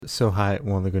So hi,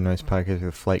 one of the Good Noise Podcast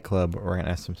with Flight Club. We're gonna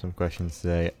ask them some questions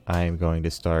today. I am going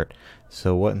to start.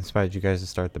 So, what inspired you guys to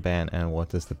start the band, and what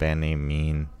does the band name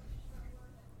mean?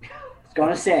 It's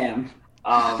going to Sam.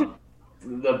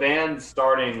 The band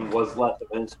starting was less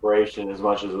of inspiration as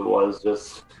much as it was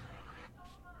just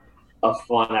a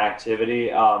fun activity.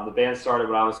 The band started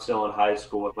when I was still in high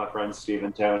school with my friend Steve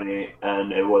and Tony,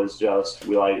 and it was just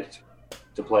we liked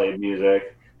to play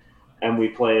music, and we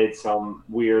played some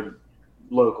weird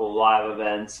local live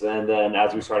events. And then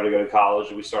as we started to go to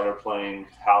college, we started playing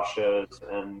house shows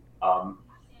and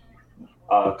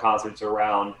concerts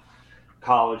around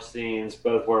college scenes,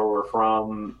 both where we're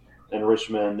from in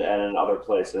Richmond and in other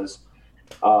places.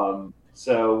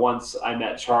 So once I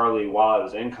met Charlie while I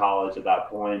was in college at that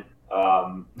point,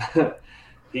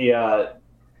 he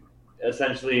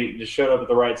essentially just showed up at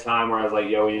the right time where I was like,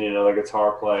 yo, we need another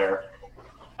guitar player.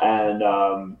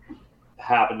 And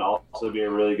happened to also be a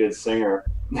really good singer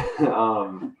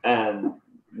and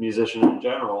musician in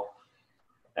general.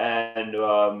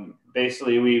 And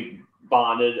basically we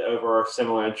bonded over our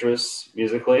similar interests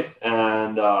musically.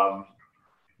 And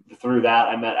through that,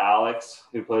 I met Alex,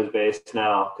 who plays bass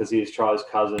now, because he's Charlie's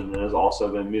cousin and has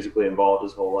also been musically involved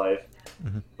his whole life.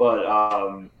 Mm-hmm.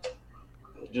 But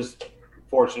just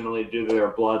fortunately, due to their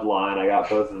bloodline, I got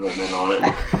both of them in on it.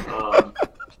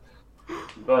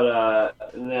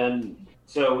 And then,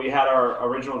 so we had our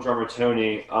original drummer,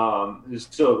 Tony, who's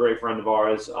still a great friend of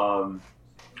ours.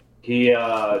 He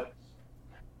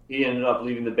ended up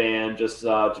leaving the band just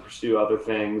to pursue other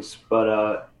things.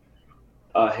 But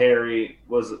Harry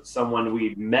was someone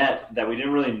we met that we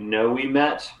didn't really know we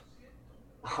met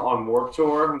on Warped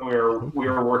Tour. We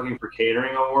were working for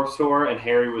catering on Warped Tour, and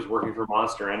Harry was working for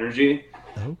Monster Energy.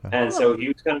 Okay. And so he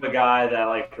was kind of a guy that,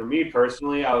 like, for me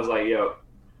personally, I was like, yo,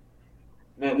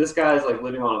 man, this guy's like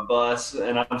living on a bus,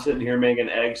 and I'm sitting here making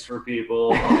eggs for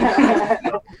people.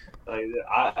 It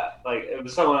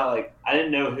was someone I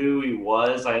didn't know who he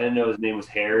was. I didn't know his name was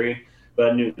Harry, but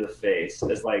I knew the face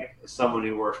as like someone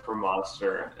who worked for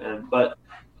Monster. But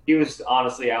he was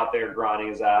honestly out there grinding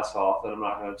his ass off, and I'm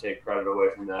not going to take credit away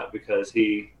from that because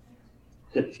he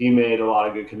made a lot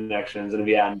of good connections, and if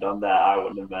he hadn't done that, I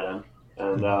wouldn't have met him.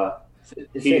 And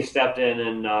he stepped in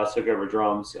and took over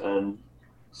drums, and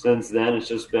since then it's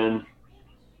just been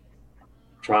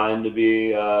trying to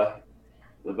be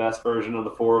the best version of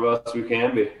the four of us we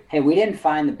can be. Hey, we didn't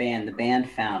find the band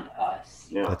found us.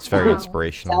 Yeah. That's very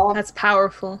inspirational. That's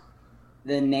powerful.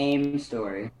 The name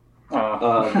story.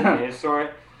 The name story?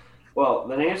 Well,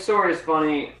 the name story is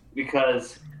funny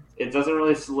because it doesn't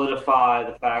really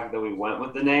solidify the fact that we went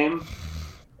with the name.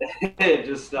 It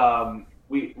just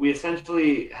we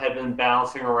essentially had been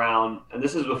bouncing around, and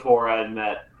this is before I had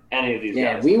met any of these guys.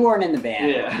 Yeah, we weren't in the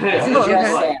band. Yeah.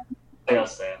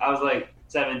 I was like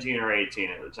 17 or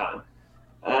 18 at the time.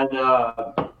 And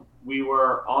we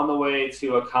were on the way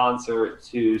to a concert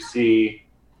to see,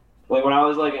 like, when I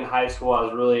was like in high school, I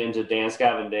was really into Dance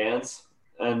Gavin Dance.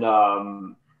 And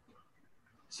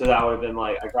so that would have been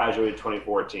like, I graduated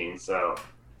 2014, so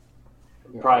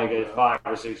probably a good 5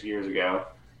 or 6 years ago.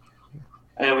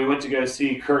 And we went to go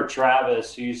see Kurt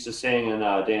Travis, who used to sing in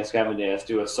Dance Gavin Dance,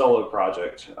 do a solo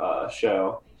project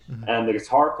show. Mm-hmm. And the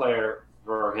guitar player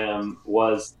for him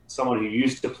was someone who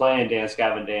used to play in Dance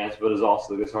Gavin Dance, but is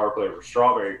also the guitar player for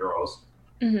Strawberry Girls.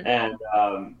 Mm-hmm.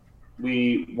 And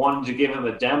we wanted to give him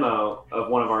a demo of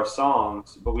one of our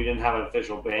songs, but we didn't have an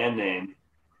official band name.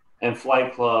 And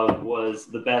Flight Club was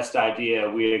the best idea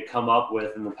we had come up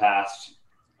with in the past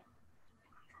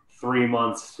 3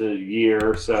 months to a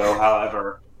year or so.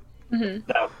 However, mm-hmm.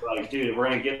 That like, dude,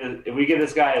 if we give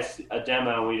this guy a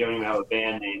demo and we don't even have a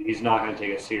band name, he's not going to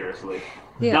take us seriously.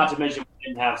 Yeah. Not to mention we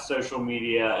didn't have social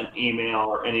media, an email,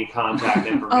 or any contact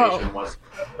information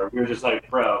whatsoever. We were just like,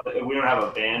 bro, if we don't have a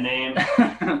band name,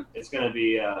 it's not going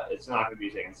to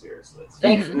be taken seriously.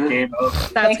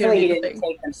 Thankfully, he didn't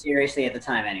take them seriously at the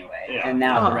time anyway, yeah. And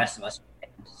now the rest of us are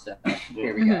fans, so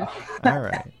here we go. All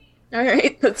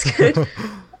right, that's good.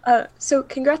 So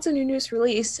congrats on your newest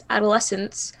release,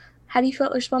 Adolescence. How do you feel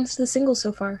the response to the single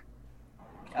so far?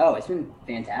 Oh, it's been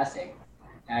fantastic,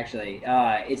 actually.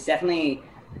 It's definitely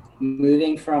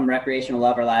moving from Recreational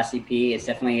Love, our last EP. It's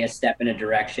definitely a step in a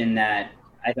direction that,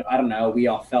 I don't know, we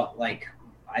all felt like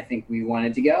I think we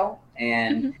wanted to go.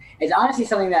 And mm-hmm. It's honestly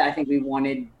something that I think we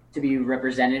wanted to be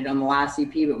represented on the last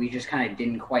EP, but we just kind of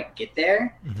didn't quite get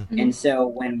there. Mm-hmm. And so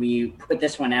when we put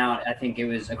this one out, I think it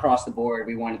was across the board.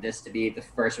 We wanted this to be the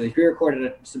first release. We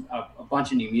recorded a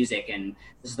bunch of new music, and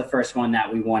this is the first one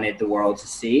that we wanted the world to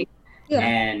see. Yeah.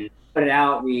 And put it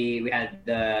out. We had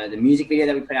the music video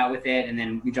that we put out with it, and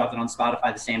then we dropped it on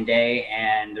Spotify the same day.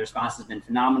 And the response has been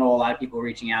phenomenal. A lot of people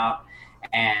reaching out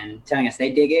and telling us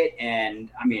they dig it. And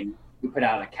I mean, we put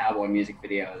out a cowboy music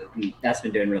video that's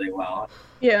been doing really well.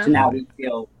 Yeah. So now we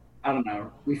feel, I don't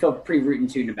know, we feel pretty root and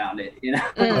tuned about it, you know?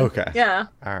 Okay. Yeah.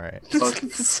 All right.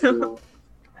 So,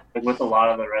 With a lot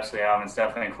of the rest of the album, it's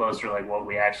definitely closer to like what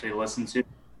we actually listen to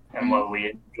and what we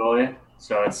enjoy.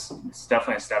 So it's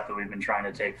definitely a step that we've been trying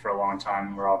to take for a long time,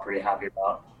 and we're all pretty happy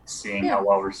about seeing how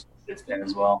well received it's been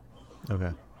as well.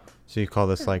 Okay. So you call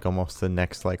this like almost the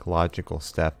next like logical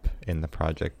step in the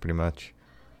project, pretty much.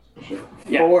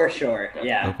 Yeah. For sure.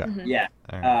 Yeah. Okay. Yeah.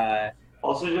 All right.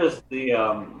 Also, just the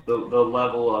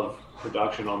level of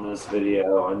production on this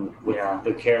video and with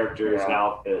the characters and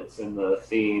outfits and the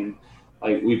theme.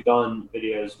 Like, we've done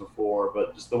videos before,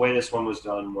 but just the way this one was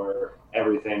done, where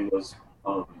everything was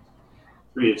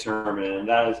predetermined, and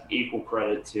that is equal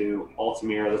credit to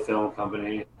Altamira, the film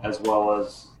company, as well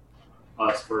as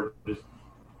us for just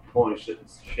pulling shit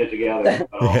together.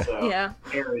 But also,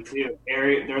 Harry too.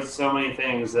 Harry, there's so many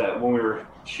things that when we were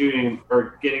shooting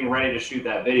or getting ready to shoot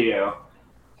that video,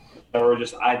 there were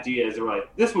just ideas that were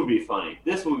like, this would be funny,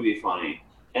 this would be funny,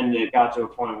 and it got to a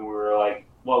point where we were like,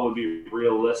 what would be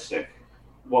realistic?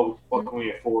 What can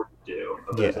we afford to do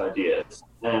of those ideas?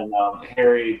 And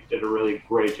Harry did a really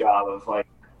great job of like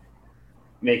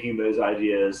making those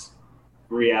ideas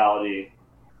reality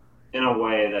in a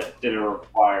way that didn't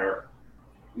require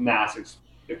mass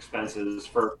expenses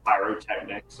for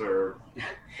pyrotechnics or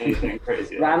anything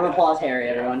crazy. Round of applause, Harry,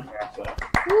 everyone.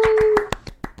 Woo!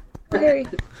 Harry.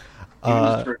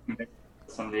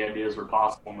 Some of the ideas were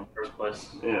possible in the first place.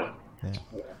 Yeah.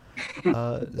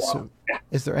 So,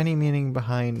 is there any meaning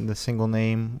behind the single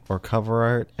name or cover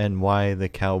art, and why the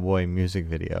cowboy music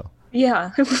video?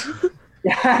 Yeah.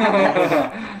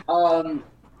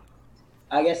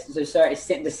 I guess so. Sorry,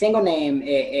 the single name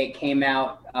it came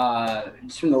out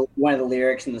just from one of the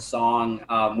lyrics in the song.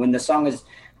 When the song was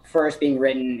first being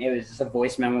written, it was just a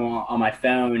voice memo on my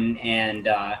phone, and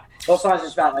the whole song is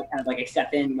just about like kind of like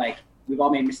accepting like we've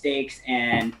all made mistakes,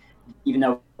 and even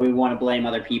though we want to blame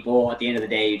other people, at the end of the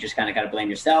day, you just kind of got to blame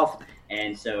yourself.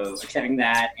 And so accepting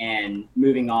that and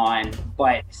moving on,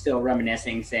 but still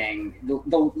reminiscing, saying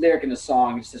the lyric in the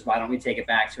song says, why don't we take it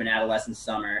back to an adolescent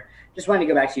summer? Just wanting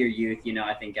to go back to your youth. You know,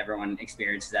 I think everyone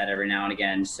experiences that every now and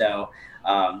again. So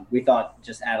we thought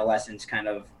just adolescence kind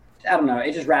of, I don't know,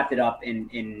 it just wrapped it up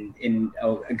in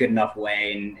a good enough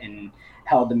way and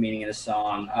held the meaning of the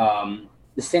song.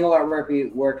 The single artwork we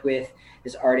worked with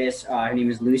this artist, her name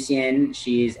is Lucien.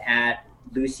 She's at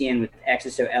Lucien with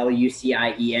X's, so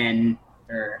Lucien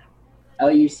or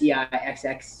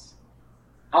Lucixx.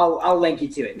 I'll link you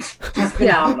to it. It's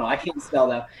phenomenal. I can't spell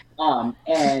though.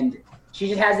 And she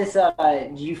just has this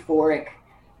euphoric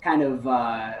kind of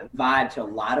vibe to a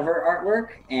lot of her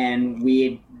artwork, and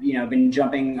we had been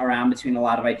jumping around between a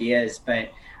lot of ideas,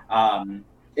 but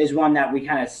there's one that we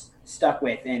kind of stuck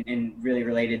with and really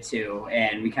related to,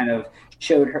 and we kind of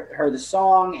showed her the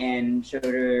song and told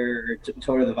her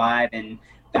the vibe and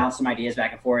bounced some ideas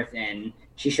back and forth, and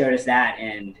she showed us that,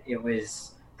 and it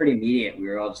was pretty immediate. We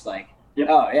were all just like,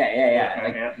 oh yeah,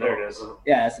 like, there it is.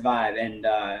 Yeah, that's the vibe. And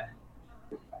I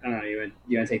don't know, you want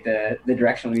to take the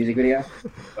direction of the music video?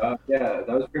 Yeah, that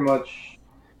was pretty much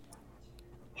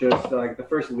just like the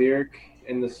first lyric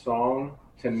in the song.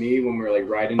 To me, when we were like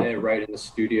writing it right in the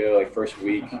studio, like first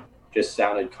week, just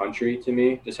sounded country to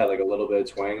me. Just had like a little bit of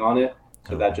twang on it.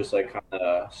 So that just like kind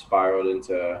of spiraled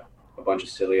into a bunch of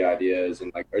silly ideas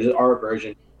and like or just our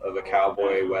version of a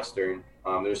cowboy western.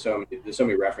 There's so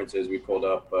many references we pulled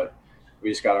up, but we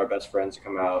just got our best friends to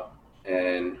come out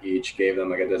and each gave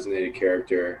them like a designated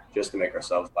character just to make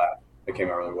ourselves laugh. It came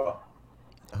out really well.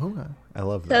 Oh, I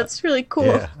love that. That's really cool.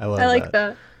 Yeah, I like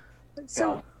that.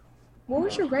 So, what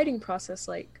was your writing process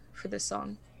like for this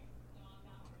song?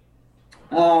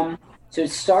 So it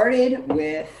started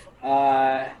with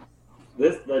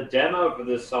the demo for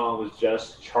this song was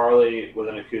just Charlie with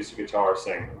an acoustic guitar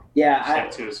singing. Yeah,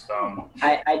 Sent to his phone.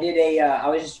 I did I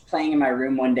was just playing in my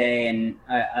room one day, and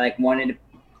I like wanted to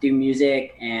do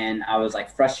music, and I was like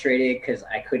frustrated because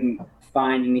I couldn't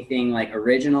find anything like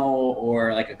original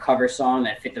or like a cover song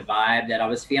that fit the vibe that I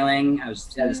was feeling. I had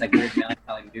this like weird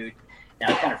melancholy mood. And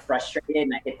I was kind of frustrated,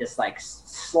 and I hit this like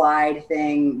slide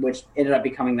thing, which ended up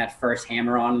becoming that first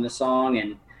hammer on in the song.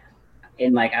 And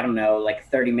in like, I don't know, like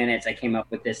 30 minutes, I came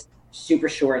up with this super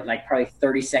short, like probably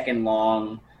 30-second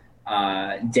long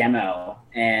demo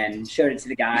and showed it to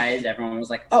the guys. Everyone was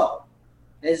like, oh,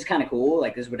 this is kind of cool.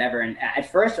 Like, this is whatever. And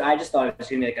at first, I just thought it was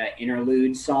going to be like an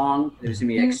interlude song. It was going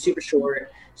to be like super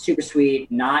short, super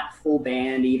sweet, not full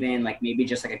band even, like maybe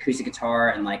just like acoustic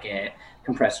guitar and like a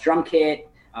compressed drum kit.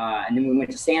 And then we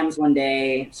went to Sam's one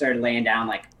day, started laying down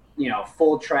like,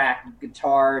 full track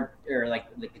guitar, or like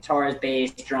the guitars,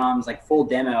 bass, drums, like full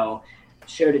demo.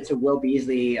 Showed it to Will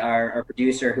Beasley, our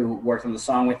producer, who worked on the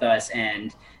song with us,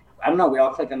 and I don't know, we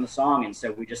all clicked on the song, and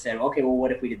so we just said, okay, well,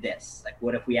 what if we did this? Like,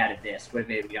 what if we added this? What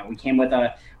if we came with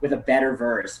a better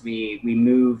verse? We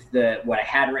moved what I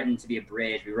had written to be a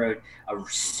bridge. We wrote a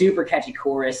super catchy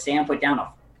chorus. Sam put down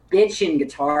a bitchin'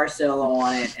 guitar solo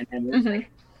on it, and then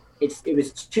it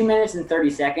was 2 minutes and 30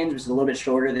 seconds, which is a little bit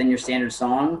shorter than your standard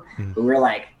song. But we were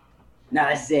like, no,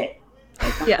 this is it.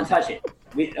 Like, don't touch it.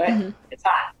 It's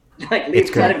hot. Like, leave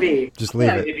it, let it be. Just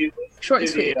leave it. Short and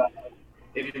sweet.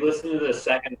 If you listen to the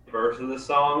second verse of the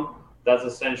song, that's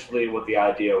essentially what the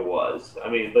idea was. I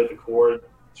mean, like, the chord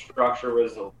structure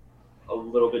was a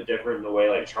little bit different in the way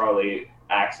like Charlie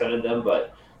accented them,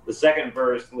 but the second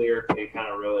verse lyrically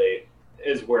kind of really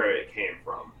is where it came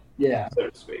from. Yeah,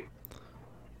 so to speak.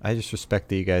 I just respect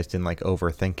that you guys didn't like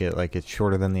overthink it. Like, it's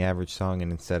shorter than the average song,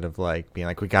 and instead of like being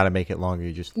like, we got to make it longer,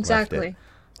 you just left it.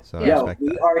 So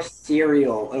we are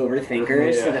serial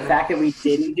overthinkers. So the fact that we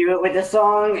didn't do it with the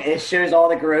song, it shows all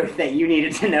the growth that you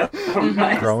needed to know from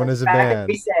us. Growing as a band.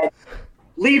 We said,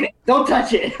 leave it, don't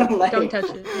touch it. Like, don't touch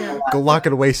it. Yeah. Go lock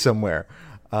it away somewhere.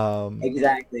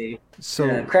 Exactly.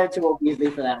 So credit to Will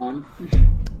Beasley for that one.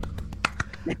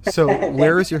 So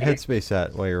where is your headspace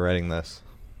at while you're writing this?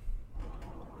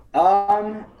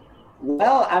 Well,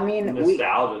 I mean,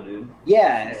 nostalgia, dude.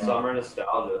 Yeah. Summer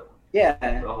nostalgia.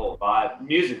 Yeah. The whole vibe.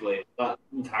 Musically, not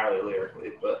entirely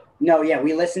lyrically, but. No, yeah,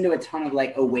 we listened to a ton of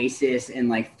like Oasis and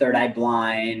like Third Eye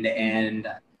Blind and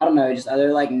I don't know, just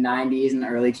other like 90s and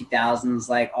early 2000s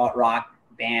like alt rock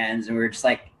bands, and we were just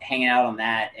like hanging out on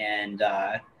that. And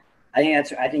I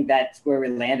think that's where we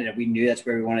landed. We knew that's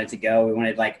where we wanted to go. We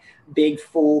wanted like big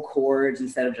full chords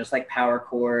instead of just like power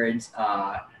chords.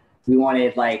 We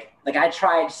wanted like I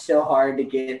tried so hard to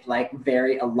get like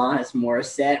very Alanis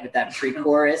Morissette with that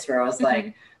pre-chorus where I was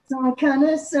like, some kind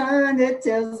of song that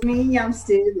tells me I'm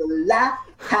still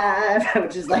alive,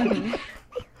 which is like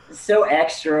so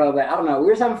extra, but I don't know. We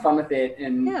were just having fun with it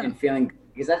and feeling,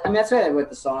 because that's really what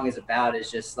the song is about,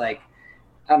 is just like,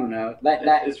 I don't know.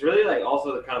 It's really like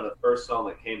also the kind of the first song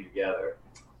that came together.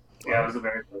 Yeah, it was the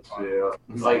very first one. Yeah.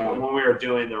 Like when we were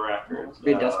doing the records.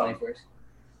 That's funny first.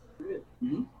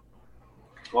 Mm-hmm.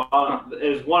 Well, it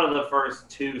was one of the first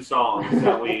two songs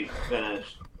that we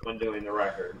finished when doing the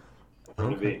record.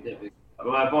 Okay. But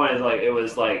my point is, like, it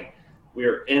was like we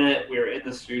were in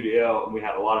the studio, and we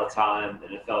had a lot of time,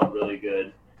 and it felt really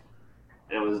good.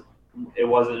 And it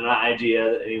wasn't an idea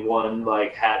that anyone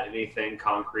like had anything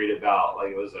concrete about. Like,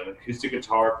 it was an acoustic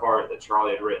guitar part that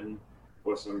Charlie had written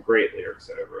with some great lyrics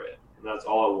over it. And that's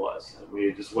all it was. And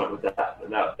we just went with that.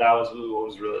 And that was what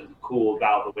was really cool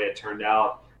about the way it turned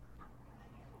out.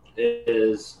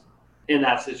 Is in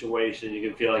that situation, you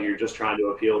can feel like you're just trying to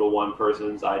appeal to one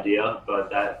person's idea, but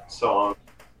that song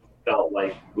felt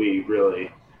like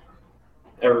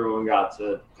everyone got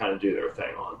to kind of do their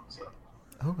thing on. So.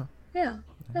 Okay. Yeah,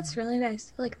 that's really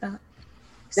nice. I like that.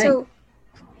 So,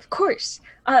 of course,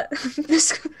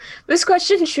 this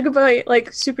question should go by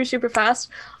like super, super fast.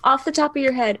 Off the top of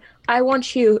your head, I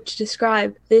want you to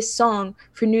describe this song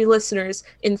for new listeners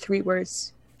in 3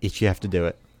 words. Each you have to do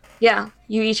it. Yeah,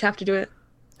 you each have to do it.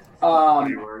 3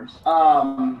 words.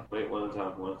 Wait, one at a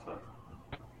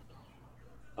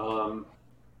time.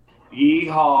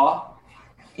 Yeehaw.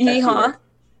 Yeehaw.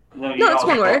 No, it's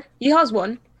 1 word. Yeehaw's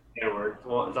 1. A word.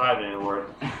 Well, it's not even a word.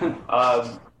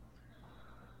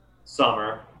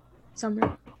 Summer.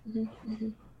 Summer. Mm-hmm.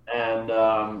 And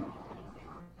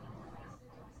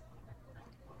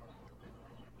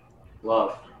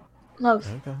love. Love.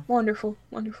 Okay. Wonderful.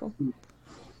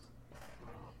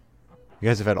 You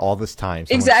guys have had all this time.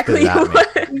 So Exactly. I'm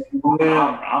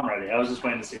ready. I was just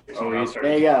waiting to see if somebody else.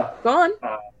 There you go. Go on.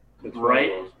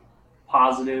 Bright,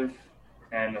 positive,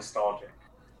 and nostalgic.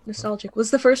 Nostalgic.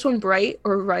 Was the first one bright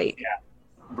or right? Yeah.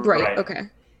 Bright. Okay,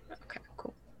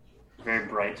 cool. Very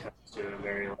bright tones to a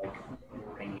very like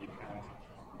rainy kind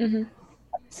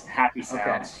Mm-hmm. happy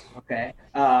sounds. Okay.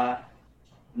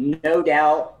 No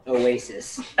doubt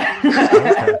Oasis.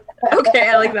 Okay,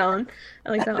 I like that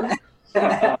one.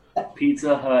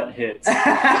 Pizza Hut hits.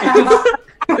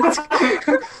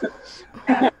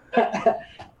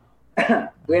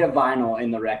 We had a vinyl in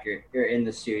the record or in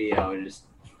the studio, and just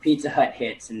Pizza Hut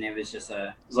hits, and it was just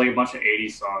It was like a bunch of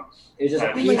 80s songs. It was just a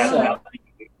That pizza. had nothing to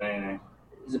do with anything.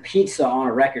 was a pizza on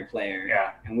a record player.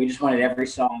 Yeah. And we just wanted every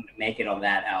song to make it on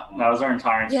that album. That was our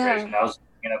entire inspiration. Yeah. That was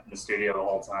getting up in the studio the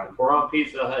whole time. If we're on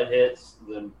Pizza Hut hits,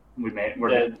 then We're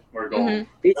Yeah. golden.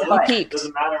 Pizza You Hut. peaked.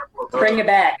 doesn't matter if we're Bring it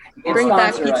back. It's Bring it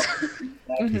back, sponsor us. pizza.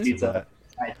 Mhm. Pizza.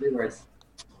 All right, 3 words.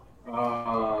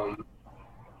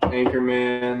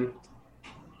 Anchorman,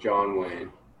 John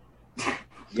Wayne.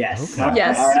 Yes. Okay.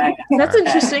 Yes. All right. That's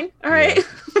interesting. All right.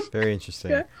 Very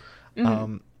interesting. Yeah.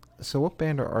 Mhm. So what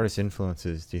band or artist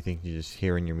influences do you think you just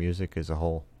hear in your music as a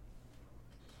whole?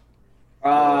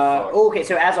 Okay,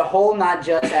 so as a whole, not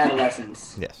just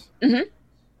adolescents. Yes.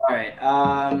 All right.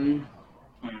 Mm.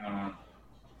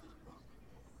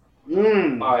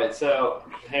 All right, so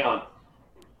hang on.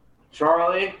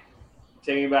 Charlie,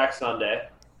 Taking Back Sunday.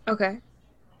 Okay.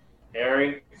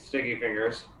 Harry, Sticky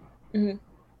Fingers. Mhm.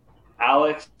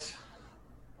 Alex,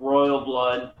 Royal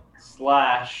Blood /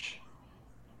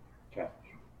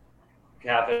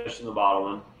 Catfish in the Bottle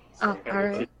one. Oh, all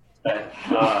right.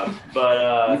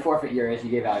 But You forfeit yours. You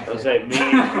gave out. I'll say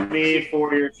me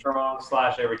 4 years strong /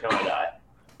 Every Time I Die.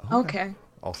 Okay.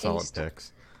 All solid Taste.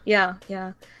 picks. Yeah,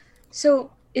 yeah.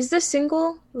 So, is this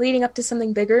single leading up to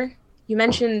something bigger? You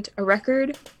mentioned a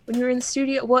record when you were in the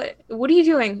studio. What are you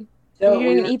doing? Are So you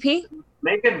doing an we- EP?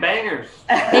 Making bangers.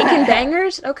 Making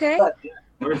bangers? Okay.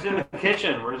 We're just in the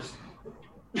kitchen. We're just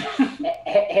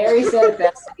Harry said it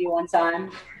best to me one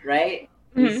time, right?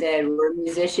 He Mhm. said, "We're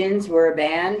musicians. We're a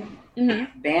band. Mhm.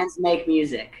 Bands make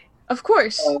music." Of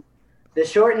course. So the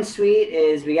short and sweet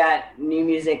is we got new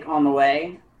music on the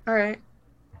way. All right.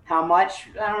 How much?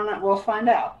 I don't know. We'll find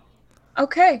out.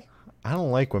 Okay. I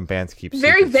don't like when bands keep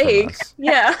Very secrets from vague. us.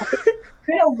 Yeah.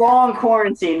 Been a long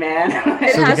quarantine, man.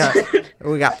 It So has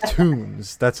we got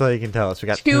tunes. That's all you can tell us. We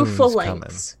got two tunes full coming.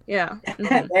 lengths. Yeah.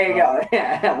 Mhm. There you go.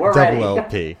 Yeah, we're ready. Double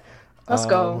LP. Let's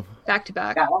go. Back to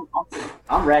back. Yeah,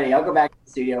 I'm ready. I'll go back to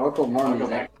the studio. We'll put more I'll go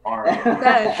music. back tomorrow.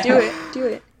 Yeah, do it. Do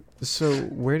it. So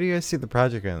where do you guys see the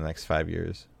project in the next 5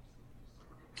 years?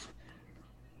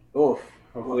 Oof.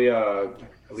 Hopefully, at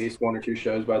least 1 or 2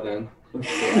 shows by then.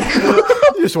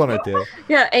 Just want to do.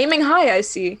 Yeah, aiming high, I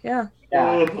see. Yeah.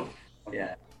 Yeah.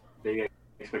 Yeah. Big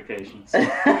expectations.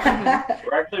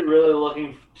 We're actually really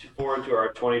looking forward to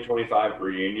our 2025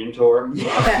 reunion tour.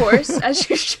 Of course, as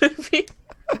you should be.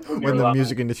 When the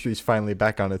music industry is finally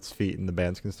back on its feet and the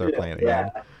bands can start playing again.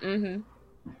 Yeah. Mm-hmm.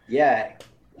 Yeah.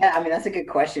 Yeah. I mean, that's a good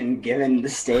question given the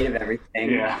state of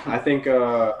everything. Yeah. I think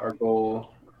our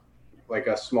goal, like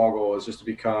a small goal, is just to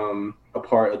become a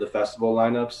part of the festival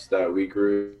lineups that we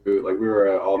grew. Like we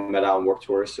were all met out on Warped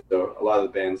Tour, so a lot of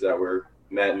the bands that we're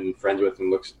met and friends with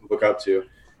and look up to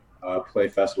play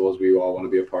festivals we all want to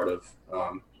be a part of.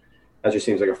 That just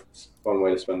seems like a fun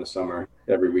way to spend the summer,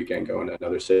 every weekend going to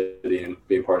another city and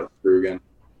being part of the crew again.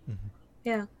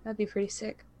 Yeah, that'd be pretty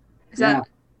sick. Is Yeah. that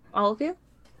all of you?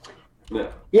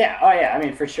 Yeah. Oh, yeah. I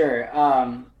mean, for sure.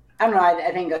 I don't know.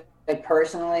 I think, like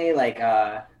personally, like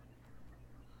I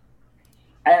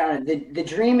don't know. The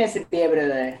dream is to be able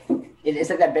to.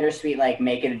 It's like that bittersweet, like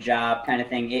make it a job kind of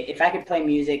thing. If I could play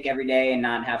music every day and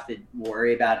not have to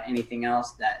worry about anything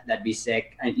else, that'd be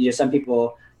sick. And, you know, some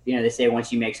people, you know, they say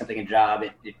once you make something a job,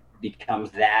 it becomes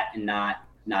that and not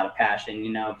a passion.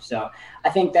 You know. So I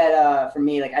think that for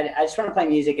me, like I just want to play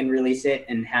music and release it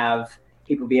and have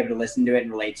people be able to listen to it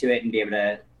and relate to it and be able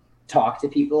to talk to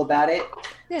people about it.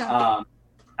 Yeah.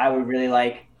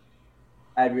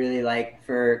 I'd really like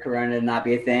for Corona to not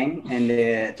be a thing and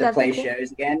to That'd play be cool.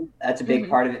 shows again. That's a big Mhm.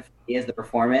 part of it for me is the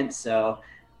performance. So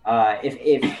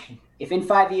if in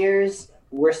 5 years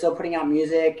we're still putting out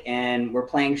music and we're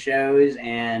playing shows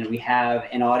and we have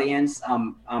an audience,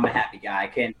 I'm a happy guy.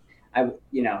 Do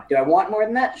I want more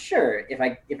than that? Sure. If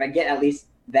I get at least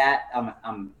that,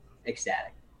 I'm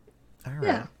ecstatic. All right.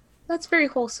 Yeah. That's very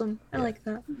wholesome. I Yeah. like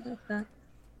that. I like that.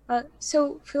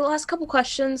 So for the last couple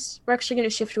questions, we're actually going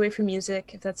to shift away from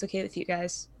music, if that's okay with you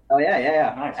guys. Oh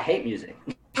yeah. Nice. I hate music.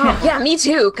 Oh, yeah, me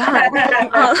too. God.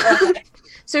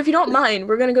 So if you don't mind,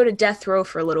 we're going to go to death row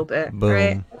for a little bit. Boom.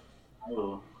 Right?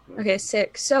 Ooh. Okay,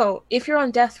 sick. So if you're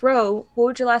on death row, what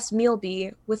would your last meal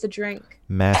be with a drink?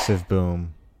 Massive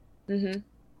boom.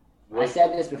 Mm-hmm. I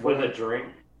said this before. With a drink.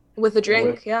 With a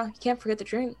drink, yeah. You can't forget the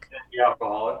drink. The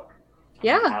alcoholic.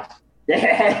 Yeah. Dude,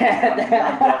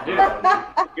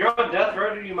 you're on death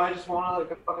row, dude. You might just want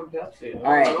like a fucking Pepsi.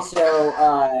 All right, so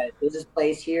there's this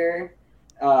place here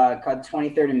called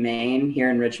 23rd and Main here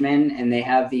in Richmond, and they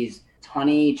have these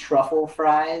honey truffle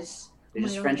fries. They're Oh my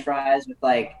just God. French fries with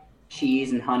like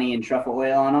cheese and honey and truffle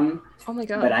oil on them. Oh my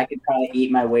god. But I could probably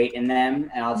eat my weight in them,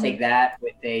 and I'll take that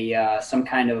with a some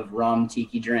kind of rum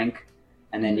tiki drink.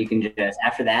 And then you can just,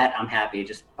 after that, I'm happy.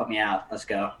 Just put me out. Let's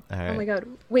go. All right. Oh my god.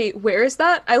 Wait, where is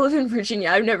that? I live in Virginia.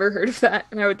 I've never heard of that,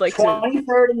 and I would like to.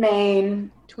 23rd and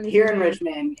Main, 23rd here in and-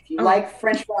 Richmond. If you Oh. like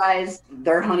French fries,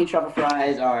 their honey truffle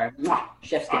fries are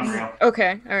chef's kiss. Unreal.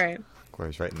 Okay, all right.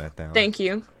 Corey's writing that down. Thank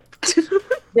you.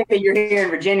 Dick, you're here in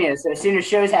Virginia, so as soon as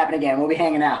shows happen again, we'll be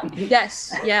hanging out.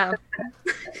 Yes, yeah.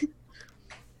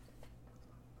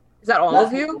 Is that all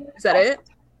of you? Is that it?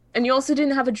 And you also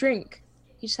didn't have a drink.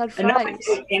 You just had And no, fries.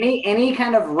 any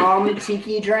kind of rum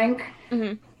tiki drink.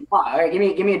 Mhm. All right,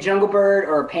 give me a Jungle Bird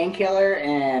or a painkiller,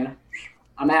 and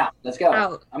I'm out. Let's go.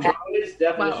 Out. I'm happy. His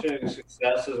definition of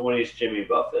success is when he's Jimmy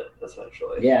Buffett,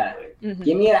 essentially. Yeah. Like, Mhm.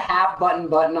 Give me a half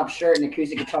button-up shirt and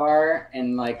acoustic guitar,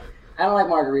 and like I don't like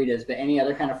margaritas, but any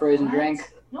other kind of frozen drink,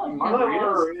 No, I like margaritas.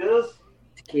 margaritas.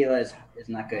 tequila is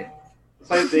not good.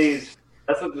 It's like these.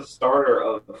 That's like the starter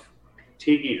of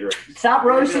tiki drinks. Stop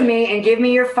roasting me and give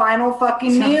me your final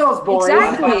fucking meals, boys.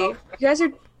 Exactly. You guys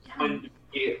are.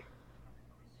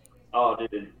 Oh,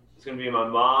 dude, it's gonna be my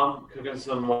mom cooking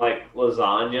some like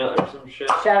lasagna or some shit.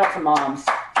 Shout out to moms.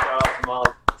 Shout out to mom,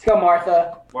 Let's go,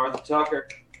 Martha. Martha Tucker.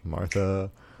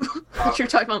 Martha. I thought you were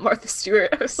talking about Martha Stewart.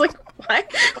 I was like, why?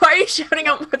 Why are you shouting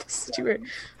out Martha Stewart?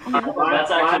 That's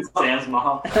actually Sam's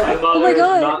mom. My mother my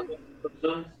God. is not the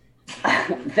person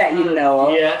That you know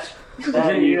of. yet.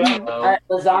 That you know. All right,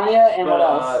 lasagna and But,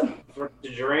 what else?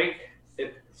 to drink,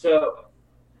 so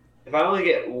if I only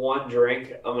get one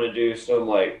drink, I'm gonna do some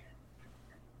like.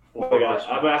 Oh my gosh,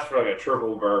 I'm asking for like a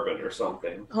triple bourbon or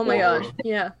something. Oh my Four god.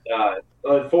 Yeah.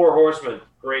 Horsemen. Four Horsemen,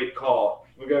 great call.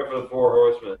 We go for the Four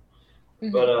Horsemen.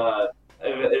 Mhm. But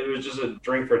if it was just a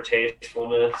drink for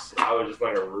tastefulness, I would just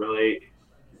like a really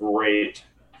great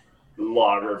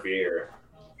lager beer,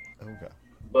 Okay.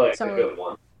 but like So- a good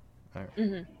one.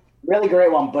 Mhm. Really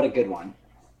great one, but a good one.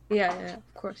 Yeah,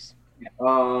 of course.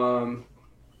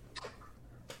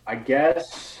 I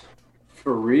guess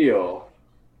for real,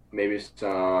 maybe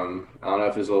some. I don't know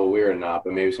if it's a little weird or not,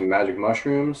 but maybe some magic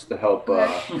mushrooms to help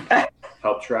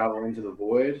help travel into the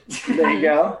void There you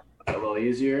go. a little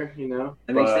easier, you know.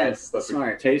 That makes sense. That's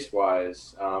smart. Taste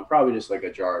wise, probably just like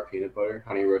a jar of peanut butter,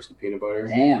 honey roasted peanut butter.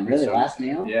 Damn, really? Some- Last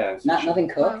meal? Yeah, and some Nothing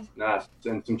cooked? Nah,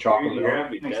 and some chocolate You're milk. gonna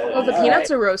be dead. Well, the All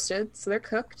peanuts are roasted, so they're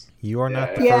cooked. You are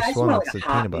not the Yeah, I first just one want that like said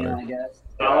a hot peanut meal, butter. I guess.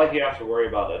 It's not like you have to worry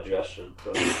about digestion.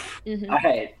 So. Hmm All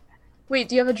right. Wait,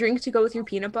 do you have a drink to go with your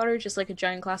peanut butter? Just like a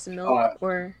giant glass of milk,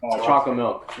 or Chocolate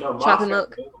milk. No, Chocolate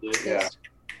Monster milk. dude. Yeah.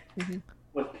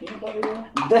 With peanut butter?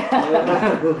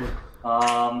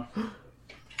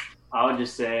 I would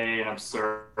just say an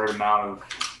absurd amount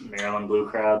of Maryland blue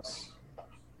crabs.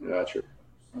 Yeah, true.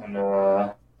 And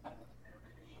I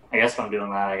guess if I'm doing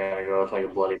that, I gotta go with like a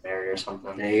Bloody Mary or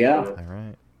something. There you go. All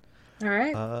right. all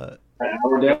right.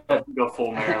 We're definitely go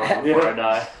full Maryland before I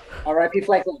die. R.I.P.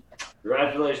 Franklin.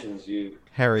 Congratulations, you.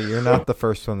 Harry, you're not the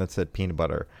first one that said peanut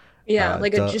butter. Yeah,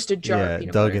 like Doug- just a jar Yeah, of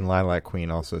peanut Doug butter. and Lilac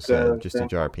Queen also said just a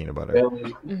jar of peanut butter.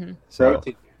 Hmm So,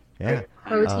 Protein. yeah.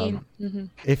 Protein. Hmm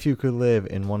If you could live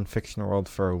in one fictional world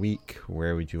for a week,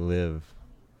 where would you live?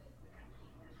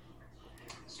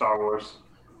 Star Wars.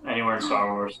 Anywhere in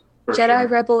Star Wars. For Jedi, sure.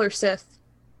 Rebel, or Sith?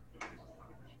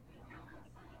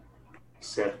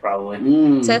 Sith,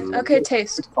 probably. Sith. Okay,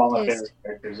 taste. All my Taste.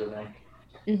 favorite characters, I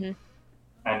think. Hmm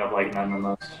I end up liking them the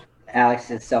most.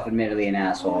 Alex is self-admittedly an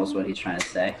asshole, is what he's trying to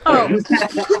say. Oh.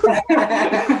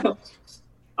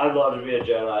 I'd love to be a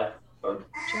Jedi. I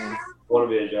want to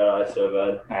be a Jedi so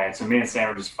bad. Alright, so me and Sam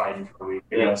are just fighting for a week.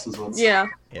 I Yeah. guess is what's, Yeah.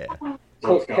 Yeah.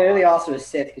 what's going Clearly on. also a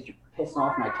Sith because you're pissing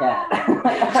off my cat.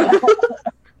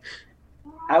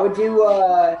 I would do,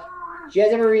 did you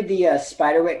guys ever read the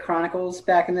Spiderwick Chronicles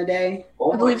back in the day?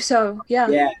 I believe so. Yeah.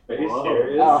 Yeah. Are you Whoa.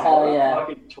 serious? Oh, hell yeah.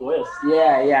 Fucking twist.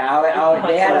 Yeah.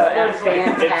 They had a It's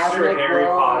fantastic Harry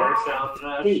world. Potter sounds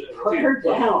and that Dude, shit. put her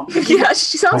down. Yeah,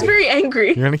 she sounds very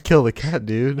angry. You're gonna kill the cat,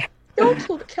 dude. Don't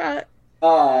kill the cat.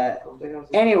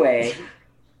 Anyway,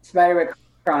 Spiderwick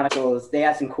Chronicles, they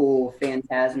had some cool,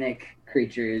 phantasmic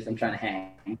creatures I'm trying to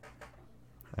hang.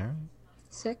 All right.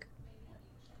 Sick.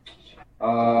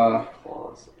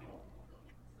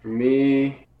 For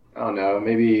me, I don't know.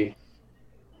 Maybe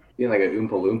being like an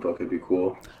Oompa Loompa could be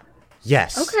cool.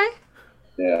 Yes. Okay.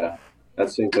 Yeah, that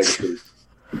seems like a pretty,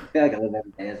 I feel like I live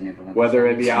every day as an influencer. whether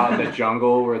it be out in the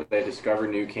jungle where they discover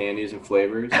new candies and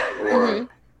flavors, or Mhm.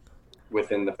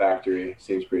 within the factory,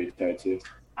 seems pretty tight too.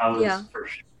 I was Yeah. for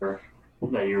sure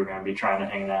that you were going to be trying to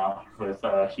hang out with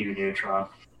Hugh Neutron.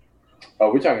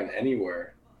 Oh, we're talking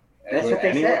anywhere. That's what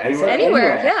they said. They Anywhere. said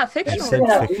Anywhere. Anywhere. Yeah, You fictional. said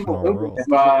Yeah, fictional Oompa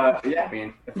world. Yeah, I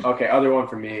mean, okay. Other one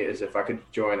for me is if I could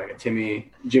join like a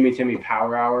Jimmy Timmy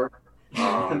Power Hour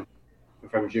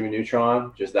from Jimmy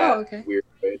Neutron, just that Oh, okay. weird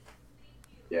way.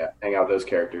 hang out with those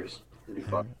characters. It'd be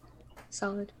fun.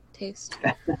 Solid taste.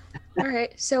 All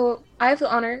right, so I have the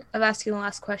honor of asking the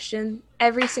last question.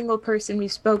 Every single person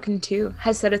we've spoken to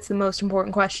has said it's the most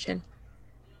important question.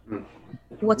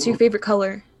 What's your favorite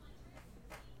color?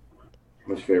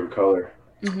 What's your favorite color?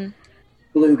 Mm-hmm.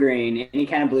 Blue green, any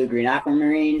kind of blue green,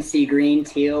 aquamarine, sea green,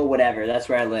 teal, whatever. That's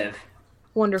where I live.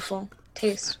 Wonderful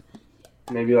taste.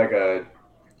 Maybe like a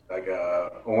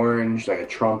orange, like a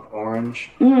Trump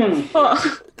orange.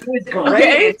 Oh, It was great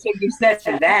Okay. until you said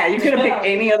that. You could have picked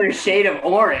any other shade of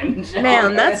orange.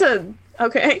 man, that's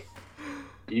okay.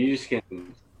 You just can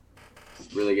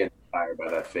really get inspired by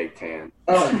that fake tan.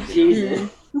 Oh, Jesus.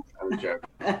 I'm joking.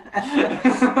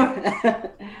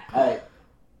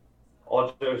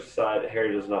 All jokes aside,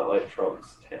 Harry does not like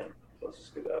Trump's tan. Let's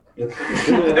just get that.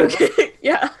 Okay,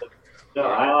 yeah. No,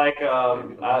 I like.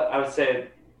 I would say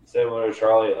similar to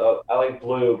Charlie. I like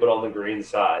blue, but on the green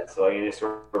side. So like any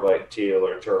sort of like teal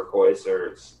or turquoise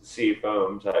or sea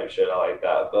foam type shit. I like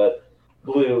that. But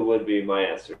blue would be my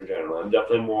answer generally. I'm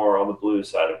definitely more on the blue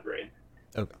side of green.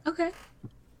 Okay.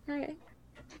 All right.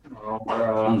 Well,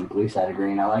 we're, Blue side of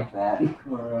green. I like that.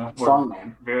 we're Song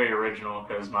name. very original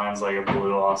because mine's like a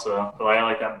blue also. But I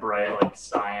like that bright, like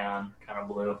cyan kind of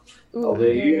blue. Ooh,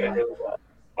 yeah.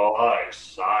 Oh, I like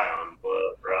cyan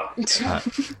blue, bro.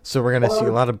 So we're gonna see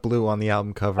a lot of blue on the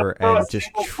album cover and just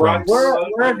Trump's. We're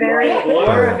a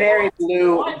very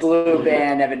blue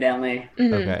band, evidently.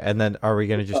 Mhm. Okay, and then are we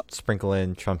gonna just sprinkle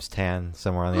in Trump's tan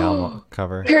somewhere on the album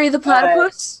cover? Perry the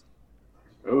Platypus?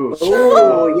 Ooh.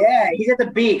 Oh yeah, he's at the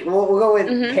beak. We'll go with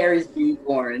Mhm. Harry's beak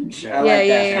orange. I Yeah, like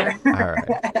yeah, that. All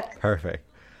right, perfect.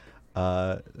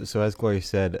 So as Gloria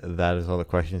said, that is all the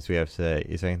questions we have today.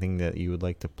 Is there anything that you would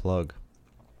like to plug?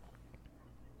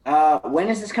 When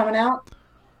is this coming out?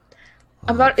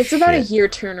 It's about a shit. year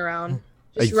turnaround.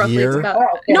 Just A roughly year? it's about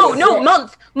Oh, okay. No,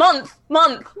 month.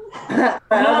 I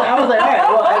was like, all right.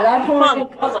 Well, at that point,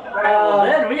 I was like, all right, well,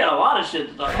 then we got a lot of shit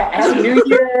to talk about. Happy New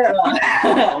Year.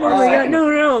 Oh my god,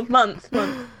 no, month.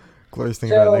 Gloria's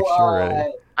thinking about next year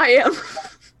already. I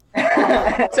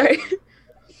am. Sorry.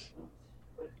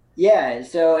 Yeah,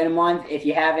 so in a month, if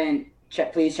you haven't,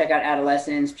 please check out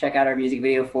Adolescence. Check out our music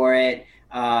video for it.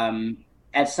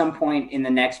 At some point in the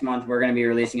next month, we're going to be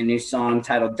releasing a new song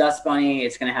titled Dust Bunny.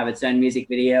 It's going to have its own music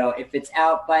video. If it's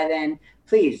out by then,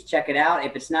 please check it out.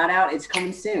 If it's not out, it's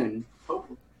coming soon. So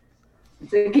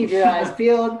keep your eyes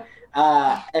peeled.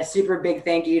 A super big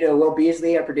thank you to Will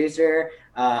Beasley, our producer,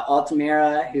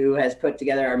 Altamira, who has put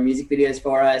together our music videos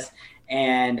for us,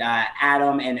 and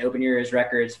Adam and Open Ears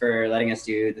Records for letting us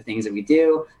do the things that we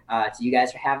do. To you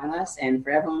guys for having us, and for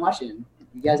everyone watching.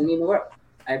 You guys mean the world.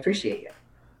 I appreciate you.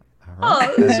 All right.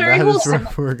 Oh, that's And very that is wholesome.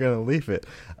 where we're gonna leave it.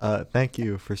 Thank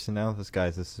you for sitting down with us,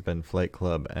 guys. This has been Flight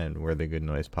Club, and we're the Good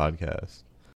Noise Podcast.